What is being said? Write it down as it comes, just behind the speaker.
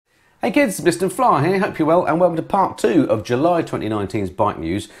Hey kids, Mr. Fly here, hope you're well and welcome to part 2 of July 2019's Bike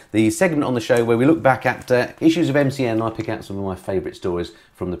News, the segment on the show where we look back at issues of MCN and I pick out some of my favourite stories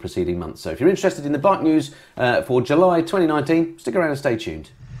from the preceding months. So if you're interested in the Bike News for July 2019, stick around and stay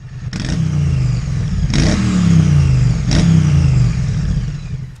tuned.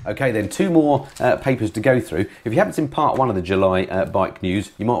 Okay then, two more papers to go through. If you haven't seen part 1 of the July Bike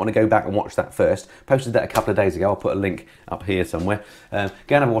News, you might want to go back and watch that first. Posted that a couple of days ago, I'll put a link up here somewhere. Go and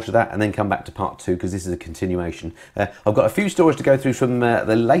have a watch of that and then come back to part 2 because this is a continuation. I've got a few stories to go through from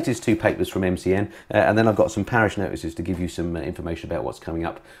the latest 2 papers from MCN and then I've got some parish notices to give you some information about what's coming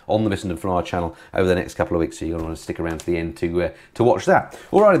up on the Mr. Fly channel over the next couple of weeks, so you're going to want to stick around to the end to watch that.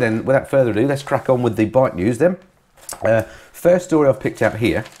 Alrighty then, without further ado, let's crack on with the Bike News then. First story I've picked out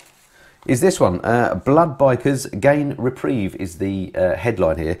here is this one. Blood bikers gain reprieve is the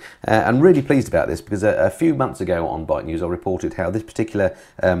headline here. I'm really pleased about this because a few months ago on Bike News I reported how this particular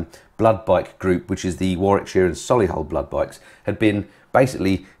blood bike group, which is the Warwickshire and Solihull blood bikes, had been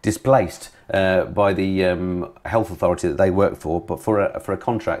basically displaced by the health authority that they work for, but for a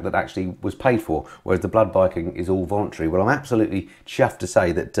contract that actually was paid for, whereas the blood biking is all voluntary. Well, I'm absolutely chuffed to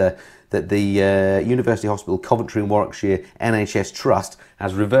say that that the University Hospital Coventry and Warwickshire NHS Trust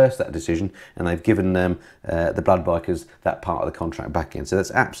has reversed that decision and they've given the blood bikers that part of the contract back in. So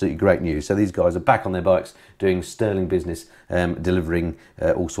that's absolutely great news. So these guys are back on their bikes doing sterling business, delivering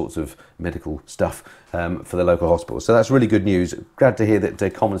all sorts of medical stuff for the local hospitals. So that's really good news. Glad to hear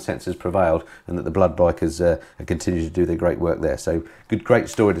that common sense has prevailed and that the blood bikers continue to do their great work there. So great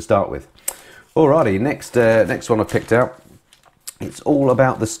story to start with. Alrighty, next one I picked out. It's all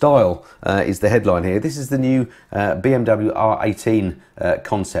about the style, is the headline here. This is the new BMW R18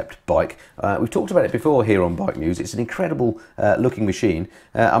 Concept bike. We've talked about it before here on Bike News. It's an incredible looking machine.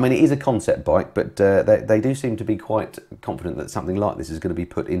 I mean, it is a concept bike, but they do seem to be quite confident that something like this is going to be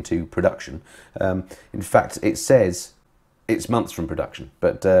put into production. In fact, it says it's months from production,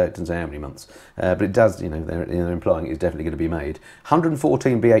 but it doesn't say how many months. But it does, you know, they're implying it's definitely going to be made.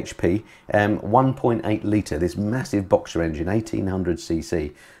 114 bhp, 1.8 litre, this massive boxer engine,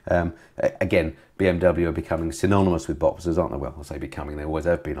 1800cc. Again, BMW are becoming synonymous with boxers, aren't they? Well, I say becoming, they always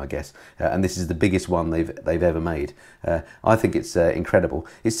have been, I guess. And this is the biggest one they've ever made. I think it's incredible.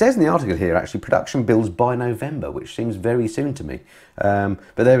 It says in the article here, actually, production builds by November, which seems very soon to me. But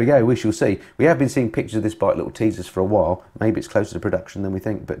there we go, we shall see. We have been seeing pictures of this bike, little teasers for a while. Maybe it's closer to production than we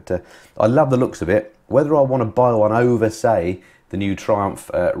think, but I love the looks of it. Whether I want to buy one over, say, the new Triumph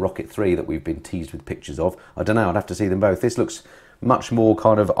Rocket 3 that we've been teased with pictures of, I don't know, I'd have to see them both. This looks much more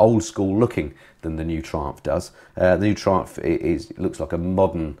kind of old school looking than the new Triumph does. The new Triumph looks like a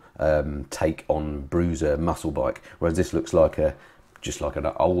modern take on Bruiser muscle bike, whereas this looks like just like an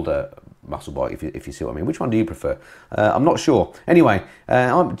older muscle bike, if you see what I mean. Which one do you prefer? I'm not sure. Anyway,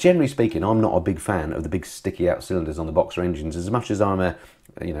 generally speaking, I'm not a big fan of the big sticky out cylinders on the boxer engines, as much as I'm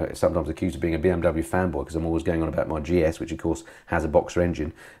sometimes accused of being a BMW fanboy because I'm always going on about my GS, which of course has a boxer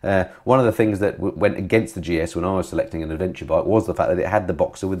engine. One of the things that went against the GS when I was selecting an adventure bike was the fact that it had the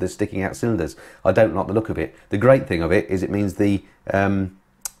boxer with the sticking out cylinders. I don't like the look of it. The great thing of it is it means the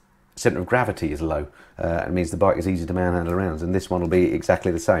centre of gravity is low. It means the bike is easy to manhandle around, and this one will be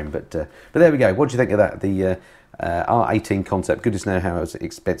exactly the same. But there we go. What do you think of that? The R18 Concept. Goodness knows how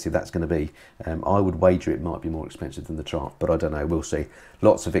expensive that's going to be. I would wager it might be more expensive than the Triumph, but I don't know. We'll see.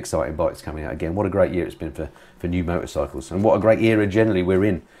 Lots of exciting bikes coming out again. What a great year it's been for new motorcycles, and what a great era generally we're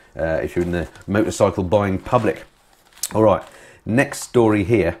in if you're in the motorcycle buying public. All right, next story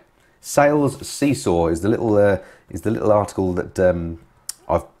here. Sales seesaw is the little article that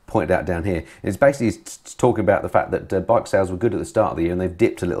I've pointed out down here. It's basically talking about the fact that bike sales were good at the start of the year and they've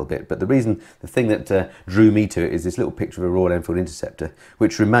dipped a little bit, but the thing that drew me to it is this little picture of a Royal Enfield Interceptor,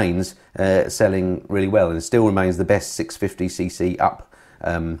 which remains selling really well and still remains the best 650cc up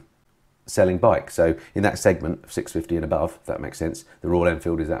selling bike. So in that segment of 650 and above, if that makes sense, the Royal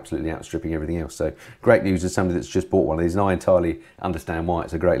Enfield is absolutely outstripping everything else. So great news as somebody that's just bought one of these, and I entirely understand why.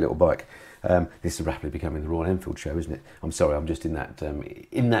 It's a great little bike. This is rapidly becoming the Royal Enfield show, isn't it? I'm sorry, I'm just in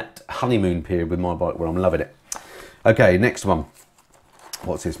that honeymoon period with my bike where I'm loving it. Okay, next one.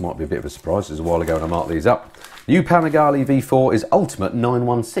 What's this? Might be a bit of a surprise. This was a while ago and I marked these up. New Panigale V4 is Ultimate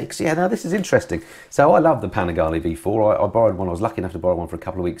 916. Yeah, now this is interesting. So I love the Panigale V4. I borrowed one. I was lucky enough to borrow one for a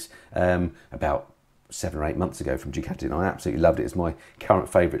couple of weeks about 7 or 8 months ago from Ducati, and I absolutely loved it. It's my current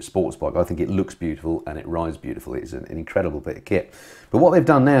favourite sports bike. I think it looks beautiful and it rides beautiful. It's an incredible bit of kit. But what they've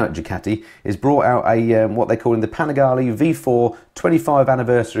done now at Ducati is brought out a what they call in the Panigale V4 25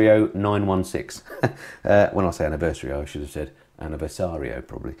 Anniversario 916. When I say Anniversario, I should have said Anniversario,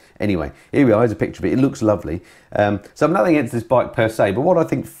 probably. Anyway, here we are, here's a picture of it. It looks lovely. So I'm nothing against this bike per se, but what I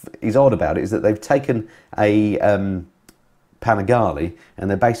think is odd about it is that they've taken a Panigale and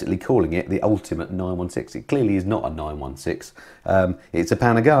they're basically calling it the ultimate 916. It clearly is not a 916. It's a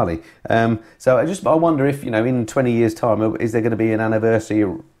Panigale. So I wonder if, you know, in 20 years' time, is there going to be an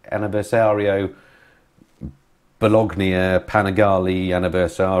Anniversario Bologna Panigale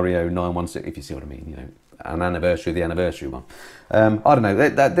Anniversario 916, if you see what I mean, you know, an anniversary of the anniversary one. I don't know.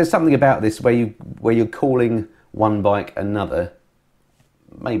 There's something about this where you're calling one bike another.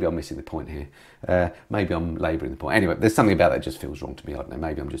 Maybe I'm missing the point here. Maybe I'm labouring the point. Anyway, there's something about that just feels wrong to me. I don't know.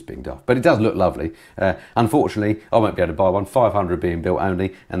 Maybe I'm just being daft. But it does look lovely. Unfortunately, I won't be able to buy one. 500 being built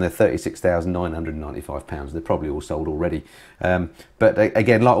only, and they're £36,995. They're probably all sold already. But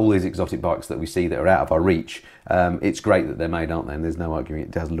again, like all these exotic bikes that we see that are out of our reach, it's great that they're made, aren't they? And there's no arguing.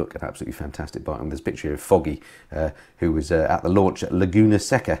 It does look an absolutely fantastic bike. And there's a picture here of Foggy, who was at the launch at Laguna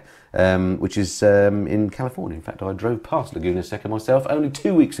Seca, which is in California. In fact, I drove past Laguna Seca myself only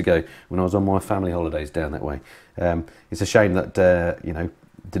 2 weeks ago when I was on my family holidays down that way. It's a shame that you know,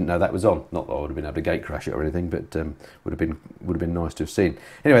 didn't know that was on. Not that I would have been able to gate crash it or anything, but would have been nice to have seen.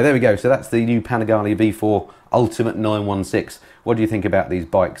 Anyway, there we go. So that's the new Panigale V4 Ultimate 916. What do you think about these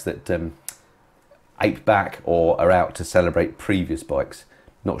bikes that ape back or are out to celebrate previous bikes?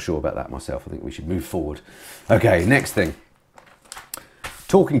 Not sure about that myself. I think we should move forward. Okay, next thing.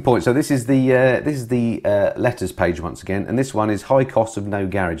 Talking points. So this is the letters page once again, and this one is high cost of no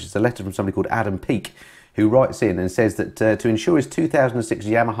garage. It's a letter from somebody called Adam Peake, who writes in and says that to insure his 2006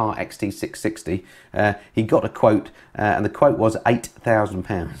 Yamaha XT660, he got a quote, and the quote was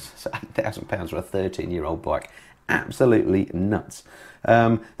 £8,000. So £8,000 for a 13-year-old bike. Absolutely nuts.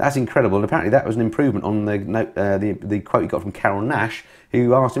 That's incredible, and apparently that was an improvement on the quote he got from Carol Nash,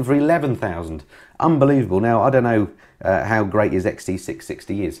 who asked him for £11,000. Unbelievable. Now, I don't know how great his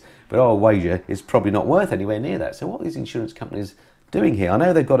XT660 is, but I'll wager it's probably not worth anywhere near that. So what are these insurance companies doing here? I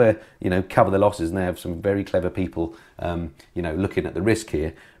know they've got to, you know, cover the losses, and they have some very clever people, you know, looking at the risk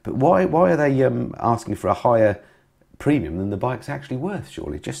here. But why are they asking for a higher premium than the bike's actually worth?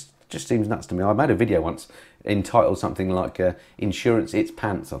 Surely, just seems nuts to me. I made a video once entitled something like "Insurance It's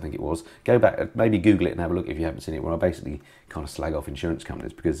Pants," I think it was. Go back, maybe Google it and have a look if you haven't seen it, where I basically kind of slag off insurance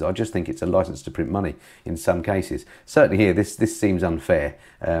companies because I just think it's a license to print money in some cases. Certainly here, this seems unfair,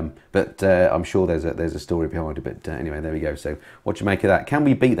 but I'm sure there's a story behind it. But anyway, there we go. So what do you make of that? Can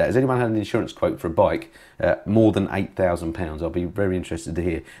we beat that? Has anyone had an insurance quote for a bike more than £8,000? I'll be very interested to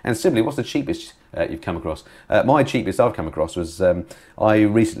hear. And similarly, what's the cheapest you've come across? My cheapest I've come across was I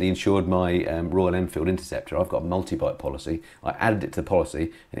recently insured my Royal Enfield Interceptor. I've got a multi-bike policy. I added it to the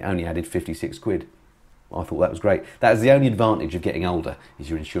policy and it only added 56 quid. I thought that was great. That is the only advantage of getting older, is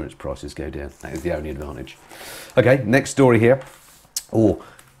your insurance prices go down. That is the only advantage. Okay, next story here. Oh,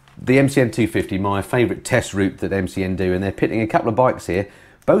 the MCN 250, my favourite test route that MCN do, and they're pitting a couple of bikes here,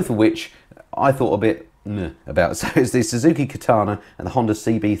 both of which I thought a bit about. So it's the Suzuki Katana and the Honda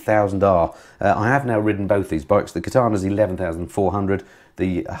CB1000R. I have now ridden both these bikes. The Katana's 11,400,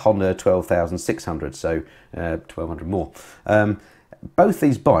 the Honda 12,600, so 1,200 more. Both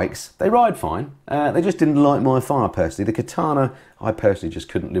these bikes, they ride fine. They just didn't light my fire personally. The Katana, I personally just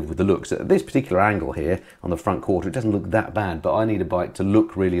couldn't live with the looks. At this particular angle here on the front quarter, it doesn't look that bad, but I need a bike to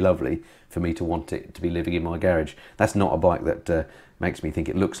look really lovely for me to want it to be living in my garage. That's not a bike that makes me think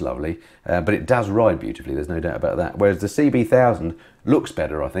it looks lovely, but it does ride beautifully, there's no doubt about that. Whereas the CB1000 looks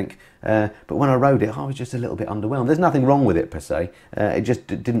better, I think, but when I rode it, I was just a little bit underwhelmed. There's nothing wrong with it per se, it just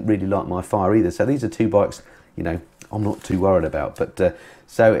didn't really light my fire either. So these are two bikes, you know, I'm not too worried about. But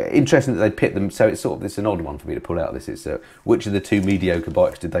so interesting that they pit them. So it's it's an odd one for me to pull out this. It's which of the two mediocre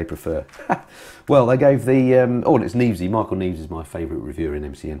bikes did they prefer? Well, they gave the and it's Neavesy. Michael Neaves is my favourite reviewer in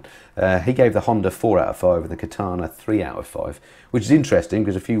MCN. He gave the Honda 4 out of 5 and the Katana 3 out of 5, which is interesting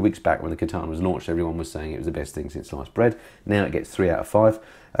because a few weeks back when the Katana was launched, everyone was saying it was the best thing since sliced bread. Now it gets 3 out of 5.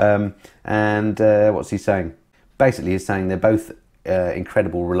 And what's he saying? Basically, he's saying they're both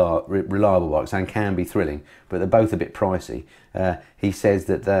incredible reliable bikes and can be thrilling, but they're both a bit pricey. He says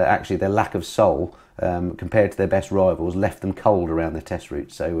that actually their lack of soul compared to their best rivals left them cold around their test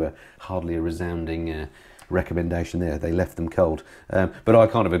route, so hardly a resounding recommendation there. They left them cold, but I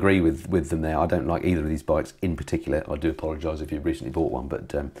kind of agree with them there. I don't like either of these bikes in particular. I do apologise if you've recently bought one,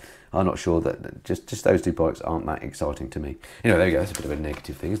 but I'm not sure that just those two bikes aren't that exciting to me. Anyway, there you go. That's a bit of a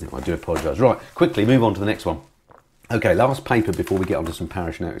negative thing, isn't it? I do apologise. Right, quickly move on to the next one. Okay, last paper before we get on to some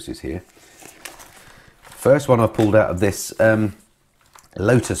parish notices here. First one I've pulled out of this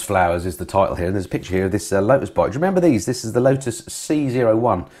Lotus Flowers is the title here, and there's a picture here of this Lotus bike. Do you remember these? This is the Lotus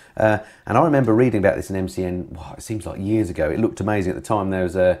C-01, and I remember reading about this in MCN, wow, it seems like years ago. It looked amazing at the time. There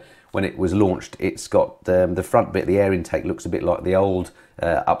was when it was launched, it's got the front bit, the air intake looks a bit like the old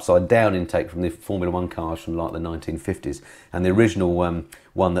upside down intake from the Formula 1 cars from like the 1950s, and the original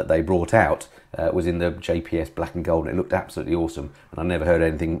one that they brought out was in the JPS black and gold, and it looked absolutely awesome, and I never heard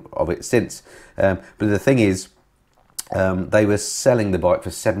anything of it since. But the thing is, they were selling the bike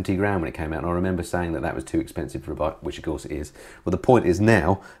for 70 grand when it came out, and I remember saying that that was too expensive for a bike, which of course it is. Well, the point is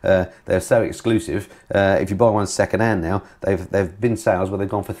now, they're so exclusive, if you buy one second hand now, they've been sales where they've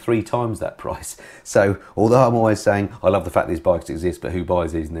gone for 3 times that price. So, although I'm always saying, I love the fact these bikes exist, but who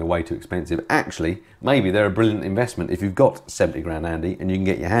buys these and they're way too expensive, actually, maybe they're a brilliant investment. If you've got 70 grand handy and you can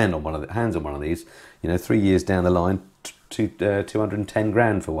get your hands on one of these, you know, 3 years down the line, 210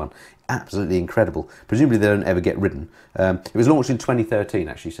 grand for one. Absolutely incredible. Presumably they don't ever get ridden. It was launched in 2013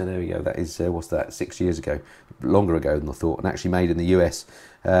 actually, so there we go. That is, what's that, 6 years ago, longer ago than I thought, and actually made in the US.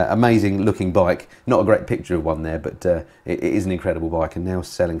 Amazing looking bike. Not a great picture of one there, but it is an incredible bike, and now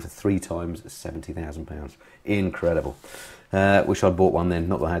selling for 3 times £70,000. Incredible. Wish I'd bought one then,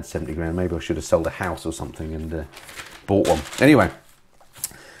 not that I had 70 grand. Maybe I should have sold a house or something and bought one. Anyway.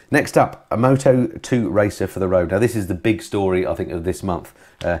 Next up, a Moto 2 racer for the road. Now this is the big story, I think, of this month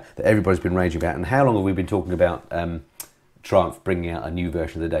that everybody's been raging about. And how long have we been talking about Triumph bringing out a new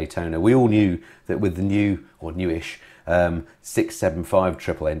version of the Daytona? We all knew that with the new, or newish, 675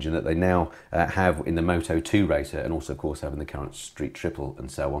 triple engine that they now have in the Moto 2 racer, and also of course having the current Street Triple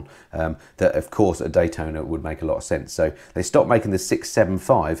and so on, that of course a Daytona would make a lot of sense. So they stopped making the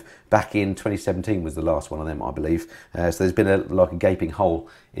 675 back in 2017 was the last one of them, I believe. So there's been like a gaping hole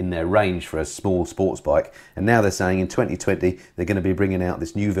in their range for a small sports bike, and now they're saying in 2020 they're going to be bringing out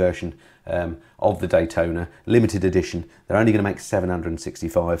this new version of the Daytona, limited edition. They're only going to make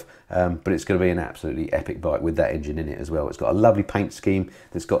 765, but it's going to be an absolutely epic bike with that engine in it as well. It's got a lovely paint scheme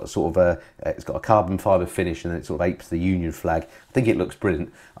that's got sort of it's got a carbon fibre finish, and it sort of apes the Union flag. I think it looks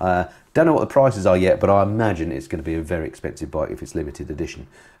brilliant. Don't know what the prices are yet, but I imagine it's going to be a very expensive bike if it's limited edition.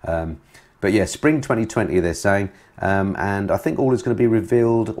 But yeah, spring 2020 they're saying, and I think all is going to be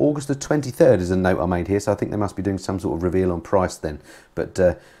revealed August the 23rd is a note I made here, so I think they must be doing some sort of reveal on price then. But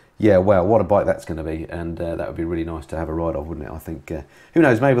yeah, well, what a bike that's going to be, and that would be really nice to have a ride of, wouldn't it? I think, who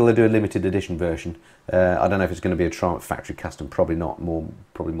knows, maybe they'll do a limited edition version. I don't know if it's going to be a Triumph factory custom, probably not,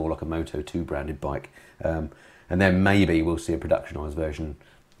 probably more like a Moto 2 branded bike. And then maybe we'll see a productionised version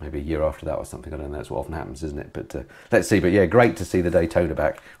maybe a year after that or something. I don't know, that's what often happens, isn't it? But let's see. But yeah, great to see the Daytona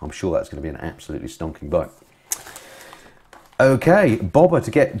back. I'm sure that's going to be an absolutely stonking bike. Okay, bobber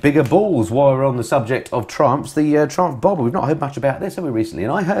to get bigger balls. While we're on the subject of Triumphs, the Triumph bobber, we've not heard much about this, have we, recently?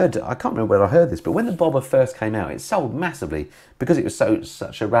 And I can't remember where I heard this, but when the bobber first came out, it sold massively because it was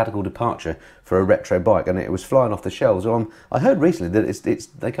such a radical departure for a retro bike, and it was flying off the shelves. Well, I heard recently that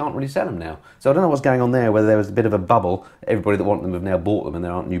they can't really sell them now. So I don't know what's going on there, whether there was a bit of a bubble. Everybody that wanted them have now bought them and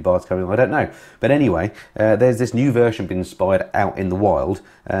there aren't new bikes coming on. I don't know. But anyway, there's this new version been spied out in the wild,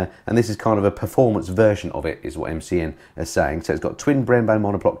 and this is kind of a performance version of it, is what MCN is saying. So it's got twin Brembo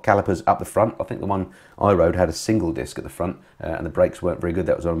monoblock calipers up the front. I think the one I rode had a single disc at the front, and the brakes weren't very good.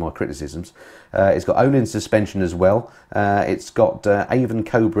 That was one of my criticisms. It's got Olin suspension as well. It's got Avon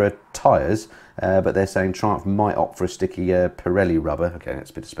Cobra tyres, but they're saying Triumph might opt for a sticky Pirelli rubber. Okay, that's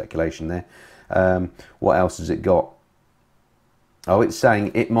a bit of speculation there. What else has it got? Oh, it's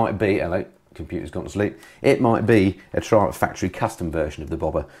saying it might be, hello, computer's gone to sleep, it might be a Triumph factory custom version of the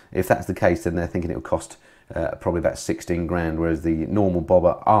bobber. If that's the case, then they're thinking it will cost probably about 16 grand, whereas the normal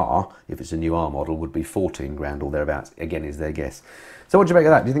bobber R, if it's a new R model, would be 14 grand or thereabouts, again is their guess. So what do you make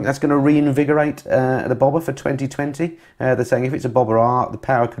of that? Do you think that's going to reinvigorate the bobber for 2020? They're saying if it's a bobber R, the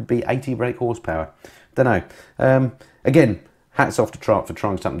power could be 80 brake horsepower. Don't know. Again, hats off to Triumph for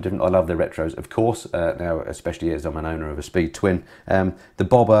trying something different. I love their retros, of course, now especially as I'm an owner of a Speed Twin. The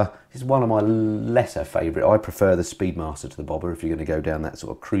bobber is one of my lesser favourite. I prefer the Speedmaster to the bobber if you're going to go down that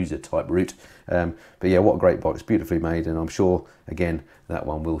sort of cruiser type route. But yeah, what a great bike. It's beautifully made, and I'm sure, again, that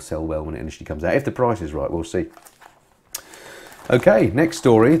one will sell well when it initially comes out. If the price is right, we'll see. Okay, next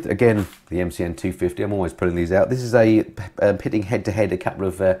story, again, the MCN 250. I'm always putting these out. This is pitting head-to-head a couple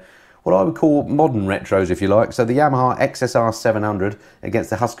of what I would call modern retros, if you like. So the Yamaha XSR700 against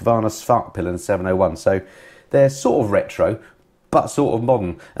the Husqvarna Svartpilen 701. So they're sort of retro, but sort of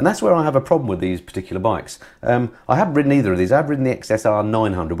modern. And that's where I have a problem with these particular bikes. I haven't ridden either of these. I've ridden the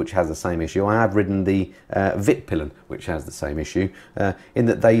XSR900, which has the same issue. I have ridden the Svartpilen, which has the same issue, in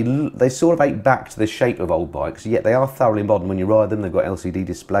that they sort of ache back to the shape of old bikes, yet they are thoroughly modern when you ride them. They've got LCD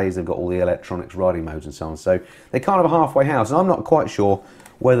displays, they've got all the electronics, riding modes and so on. So they're kind of a halfway house, and I'm not quite sure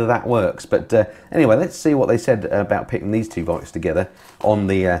whether that works. But anyway, let's see what they said about picking these two bikes together on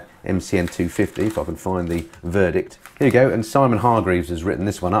the MCN 250, if I can find the verdict. Here you go, and Simon Hargreaves has written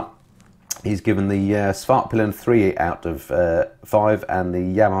this one up. He's given the Svartpilen 3 out of 5 and the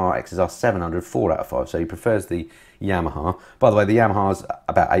Yamaha XSR700 4 out of 5, so he prefers the Yamaha. By the way, the Yamaha's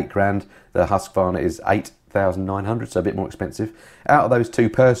about 8 grand, the Husqvarna is 8,900, so a bit more expensive. Out of those two,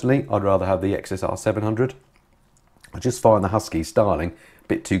 personally, I'd rather have the XSR700. I just find the Husky styling a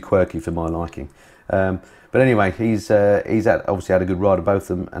bit too quirky for my liking. But anyway, he's obviously had a good ride of both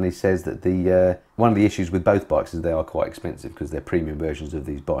of them, and he says that one of the issues with both bikes is they are quite expensive because they're premium versions of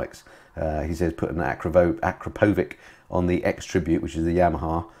these bikes. He says put an Akrapovic on the XTribute, which is the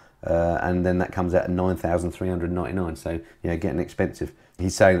Yamaha, and then that comes out at 9,399. So yeah, getting expensive.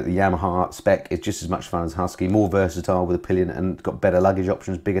 He's saying that the Yamaha spec is just as much fun as Husky, more versatile with a pillion and got better luggage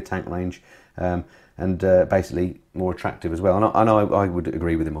options, bigger tank range, and basically more attractive as well. And I would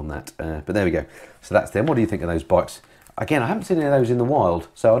agree with him on that. But there we go. So that's them. What do you think of those bikes? Again, I haven't seen any of those in the wild,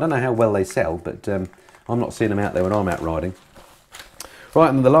 so I don't know how well they sell, but I'm not seeing them out there when I'm out riding. Right,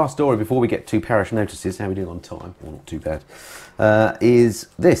 and the last story before we get to Parish Notices, how are we doing on time? Well, not too bad. Is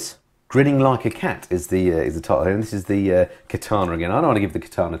this. Grinning Like a Cat is the title here, and this is the Katana again. I don't want to give the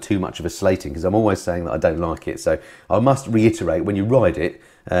Katana too much of a slating because I'm always saying that I don't like it, so I must reiterate, when you ride it,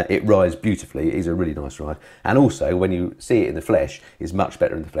 it rides beautifully. It is a really nice ride, and also when you see it in the flesh, it's much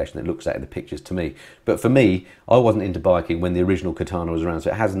better in the flesh than it looks at in the pictures to me. But for me, I wasn't into biking when the original Katana was around,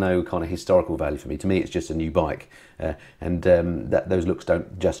 so it has no kind of historical value for me. To me, it's just a new bike, and those looks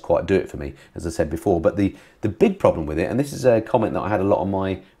don't just quite do it for me, as I said before. But the big problem with it, and this is a comment that I had a lot on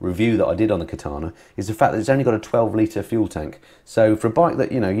my review that I did on the Katana, is the fact that it's only got a 12-litre fuel tank. So for a bike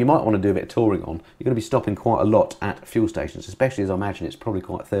that, you know, you might want to do a bit of touring on, you're going to be stopping quite a lot at fuel stations, especially as I imagine it's probably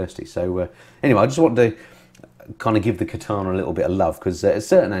quite thirsty. So anyway, I just wanted to kind of give the Katana a little bit of love, because at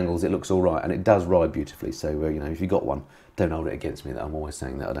certain angles it looks all right and it does ride beautifully. So you know, if you got one, don't hold it against me that I'm always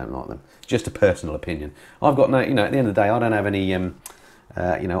saying that I don't like them. Just a personal opinion. I've got no, you know, at the end of the day, I don't have any, you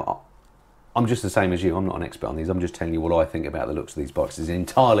know, I'm just the same as you. I'm not an expert on these. I'm just telling you what I think about the looks of these bikes. It's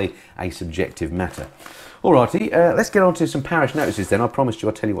entirely a subjective matter. Alrighty, let's get on to some Parish Notices then. I promised you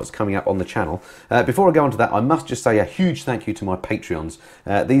I'd tell you what's coming up on the channel. Before I go on to that, I must just say a huge thank you to my Patreons.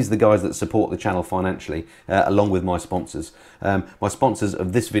 These are the guys that support the channel financially, along with my sponsors. My sponsors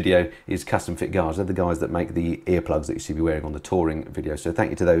of this video is Custom Fit Guards. They're the guys that make the earplugs that you see me wearing on the touring video, so thank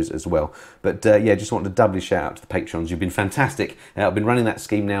you to those as well. But yeah, just wanted to doubly shout out to the Patrons. You've been fantastic. I've been running that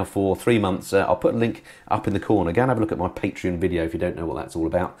scheme now for 3 months. I'll put a link up in the corner. Go and have a look at my Patreon video if you don't know what that's all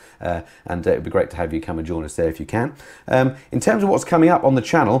about, and it'd be great to have you come and join us there if you can. In terms of what's coming up on the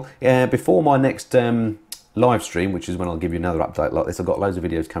channel, before my next live stream, which is when I'll give you another update like this, I've got loads of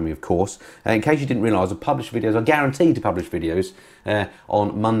videos coming, of course. In case you didn't realise, I publish videos, I guarantee to publish videos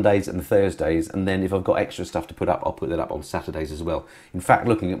on Mondays and Thursdays, and then if I've got extra stuff to put up, I'll put that up on Saturdays as well. In fact,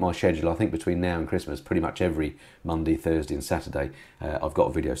 looking at my schedule, I think between now and Christmas, pretty much every Monday, Thursday and Saturday, I've got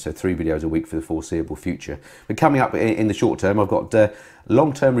a video, so 3 videos a week for the foreseeable future. But coming up in the short term, I've got a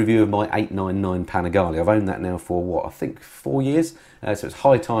long-term review of my 899 Panigale. I've owned that now for, what, I think 4 years? So it's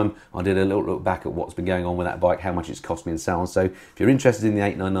high time I did a little look back at what's been going on with that bike, how much it's cost me and so on. So if you're interested in the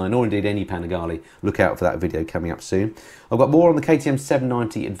 899 or indeed any Panigale, look out for that video coming up soon. I've got more on the KTM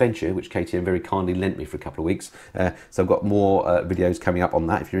 790 Adventure, which KTM very kindly lent me for a couple of weeks. So I've got more videos coming up on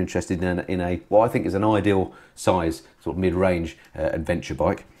that if you're interested in a what I think is an ideal size, sort of mid-range adventure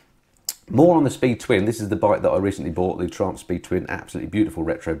bike. More on the Speed Twin. This is the bike that I recently bought, the Triumph Speed Twin. Absolutely beautiful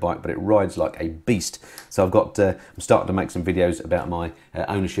retro bike, but it rides like a beast. So I've got, I'm starting to make some videos about my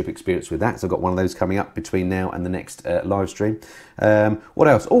ownership experience with that. So I've got one of those coming up between now and the next live stream. What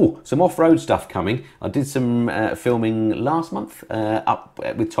else? Oh, some off-road stuff coming. I did some filming last month up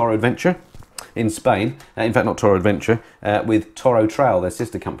with Toro Adventure in Spain, in fact not Toro Adventure, with Toro Trail, their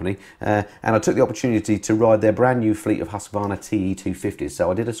sister company, and I took the opportunity to ride their brand new fleet of Husqvarna TE250s.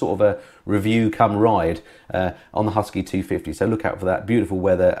 So I did a sort of a review come ride on the Husky 250, so look out for that. Beautiful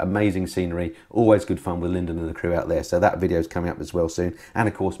weather, amazing scenery, always good fun with Lyndon and the crew out there. So that video is coming up as well soon, and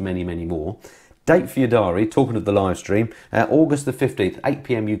of course many more. Date for your diary, talking of the live stream, August the 15th, 8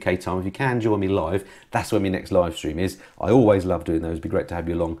 PM UK time. If you can join me live, that's when my next live stream is. I always love doing those. It'd be great to have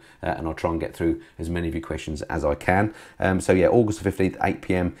you along, and I'll try and get through as many of your questions as I can. So yeah, August the 15th, 8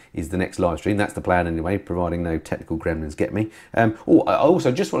 PM is the next live stream. That's the plan anyway, providing no technical gremlins get me. I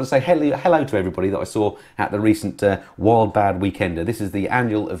also just want to say hello to everybody that I saw at the recent Wild Bad Weekender. This is the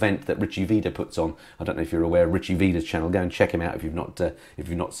annual event that Richie Vida puts on. I don't know if you're aware of Richie Vida's channel. Go and check him out if you've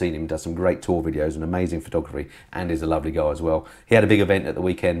not seen him. He does some great tour videos and amazing photography, and is a lovely guy as well. He had a big event at the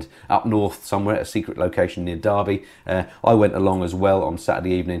weekend up north somewhere at a secret location near Derby. I went along as well on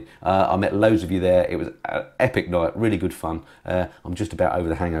Saturday evening. I met loads of you there. It was an epic night, really good fun. I'm just about over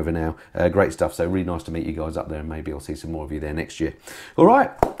the hangover now. Great stuff, so really nice to meet you guys up there, and maybe I'll see some more of you there next year. All right,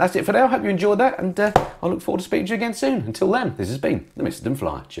 that's it for now. Hope you enjoyed that, and I look forward to speaking to you again soon. Until then, this has been the Mr.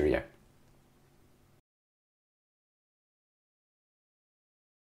 Fly. Cheerio.